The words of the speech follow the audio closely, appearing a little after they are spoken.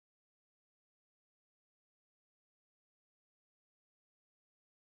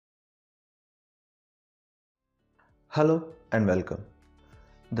Hello and welcome.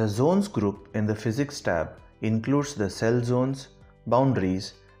 The Zones group in the Physics tab includes the Cell Zones,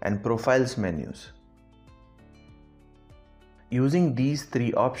 Boundaries, and Profiles menus. Using these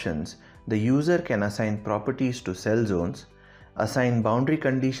three options, the user can assign properties to cell zones, assign boundary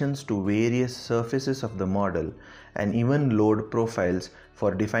conditions to various surfaces of the model, and even load profiles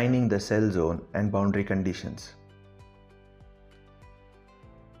for defining the cell zone and boundary conditions.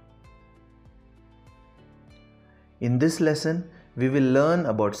 In this lesson, we will learn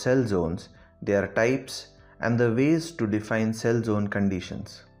about cell zones, their types, and the ways to define cell zone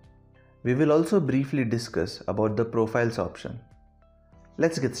conditions. We will also briefly discuss about the Profiles option.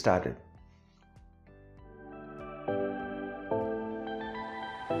 Let's get started.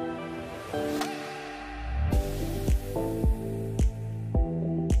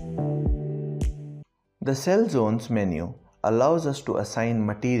 The Cell Zones menu allows us to assign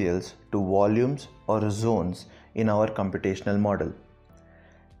materials to volumes or zones in our computational model.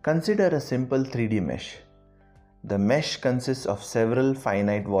 Consider a simple 3D mesh. The mesh consists of several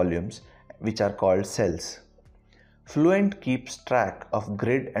finite volumes which are called cells. Fluent keeps track of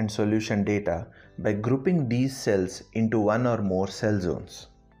grid and solution data by grouping these cells into one or more cell zones.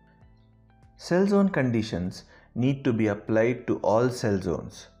 Cell zone conditions need to be applied to all cell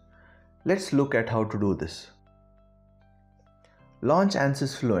zones. Let's look at how to do this. Launch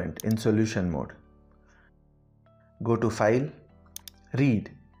Ansys Fluent in solution mode. Go to File,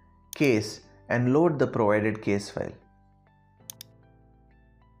 Read, Case, and load the provided case file.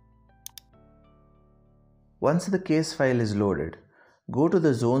 Once the case file is loaded, go to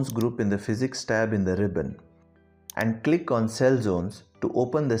the Zones group in the Physics tab in the ribbon and click on Cell Zones to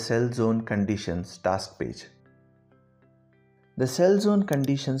open the Cell Zone Conditions task page. The Cell Zone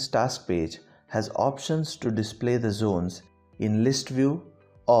Conditions task page has options to display the zones in list view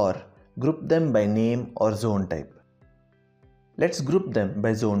or group them by name or zone type. Let's group them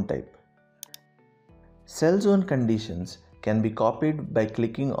by zone type. Cell zone conditions can be copied by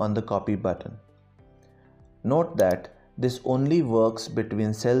clicking on the copy button. Note that this only works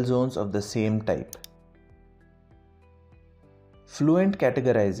between cell zones of the same type. Fluent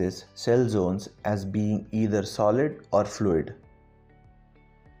categorizes cell zones as being either solid or fluid.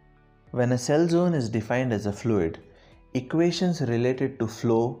 When a cell zone is defined as a fluid, equations related to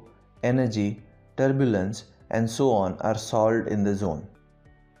flow, energy, turbulence, and so on are solved in the zone.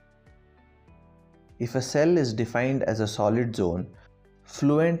 If a cell is defined as a solid zone,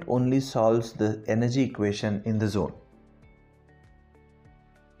 Fluent only solves the energy equation in the zone.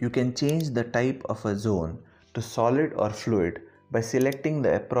 You can change the type of a zone to solid or fluid by selecting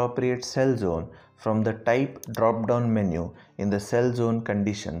the appropriate cell zone from the Type drop-down menu in the Cell Zone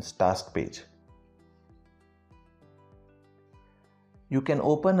Conditions task page. You can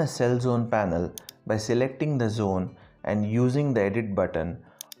open a cell zone panel by selecting the zone and using the Edit button,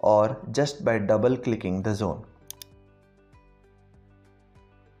 or just by double-clicking the zone.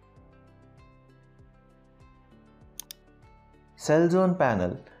 Cell Zone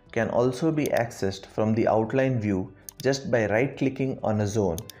panel can also be accessed from the outline view just by right-clicking on a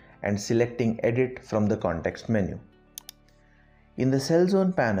zone and selecting Edit from the context menu. In the Cell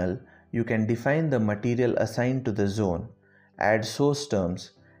Zone panel, you can define the material assigned to the zone, add source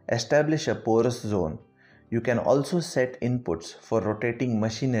terms, establish a porous zone. You can also set inputs for rotating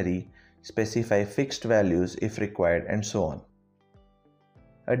machinery, specify fixed values if required, and so on.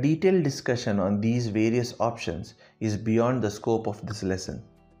 A detailed discussion on these various options is beyond the scope of this lesson.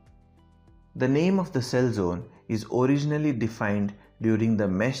 The name of the cell zone is originally defined during the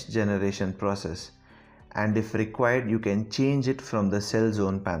mesh generation process, and if required, you can change it from the Cell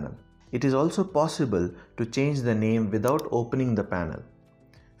Zone panel. It is also possible to change the name without opening the panel.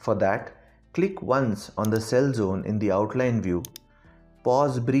 For that, click once on the cell zone in the outline view,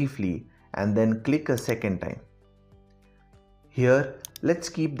 pause briefly, and then click a second time. Here, let's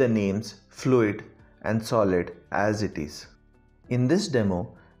keep the names Fluid and Solid as it is. In this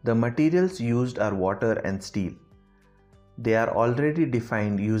demo, the materials used are water and steel. They are already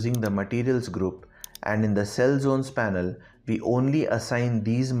defined using the Materials group, and in the Cell Zones panel, we only assign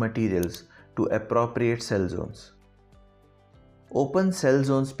these materials to appropriate cell zones. Open Cell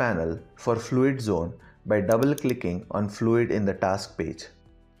Zones panel for Fluid Zone by double-clicking on Fluid in the task page.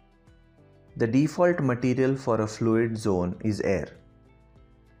 The default material for a fluid zone is air.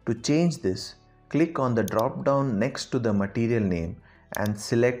 To change this, click on the drop-down next to the material name and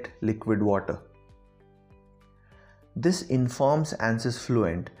select Liquid Water. This informs Ansys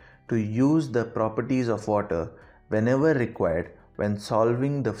Fluent to use the properties of water whenever required when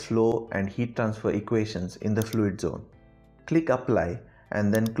solving the flow and heat transfer equations in the fluid zone. Click Apply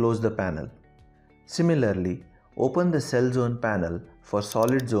and then close the panel. Similarly, Open the Cell Zone panel for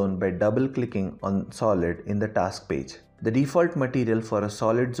Solid Zone by double-clicking on Solid in the task page. The default material for a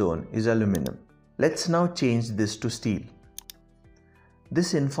solid zone is aluminum. Let's now change this to steel.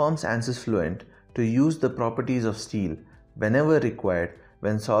 This informs Ansys Fluent to use the properties of steel whenever required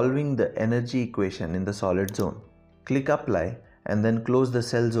when solving the energy equation in the solid zone. Click Apply and then close the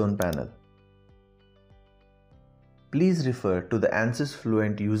Cell Zone panel. Please refer to the Ansys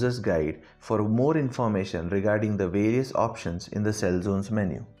Fluent User's Guide for more information regarding the various options in the Cell Zones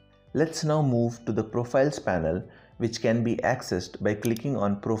menu. Let's now move to the Profiles panel, which can be accessed by clicking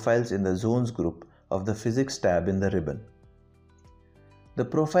on Profiles in the Zones group of the Physics tab in the ribbon. The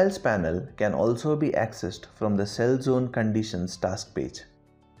Profiles panel can also be accessed from the Cell Zone Conditions task page.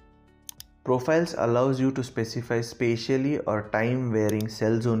 Profiles allows you to specify spatially or time-varying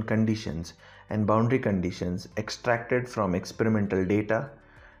cell zone conditions and boundary conditions extracted from experimental data,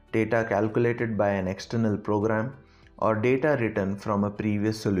 data calculated by an external program, or data written from a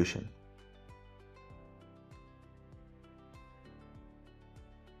previous solution.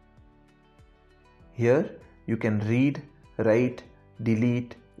 Here, you can read, write,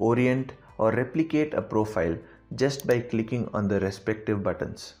 delete, orient, or replicate a profile just by clicking on the respective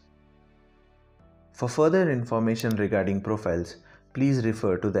buttons. For further information regarding profiles, please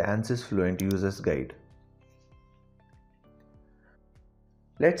refer to the Ansys Fluent User's Guide.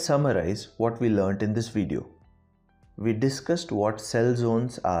 Let's summarize what we learned in this video. We discussed what cell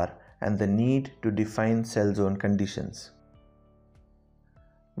zones are and the need to define cell zone conditions.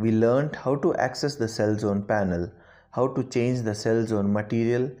 We learned how to access the cell zone panel, how to change the cell zone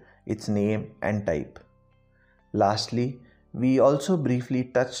material, its name and type. Lastly, we also briefly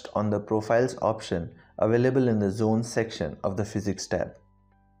touched on the Profiles option available in the Zones section of the Physics tab.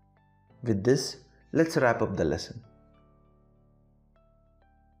 With this, let's wrap up the lesson.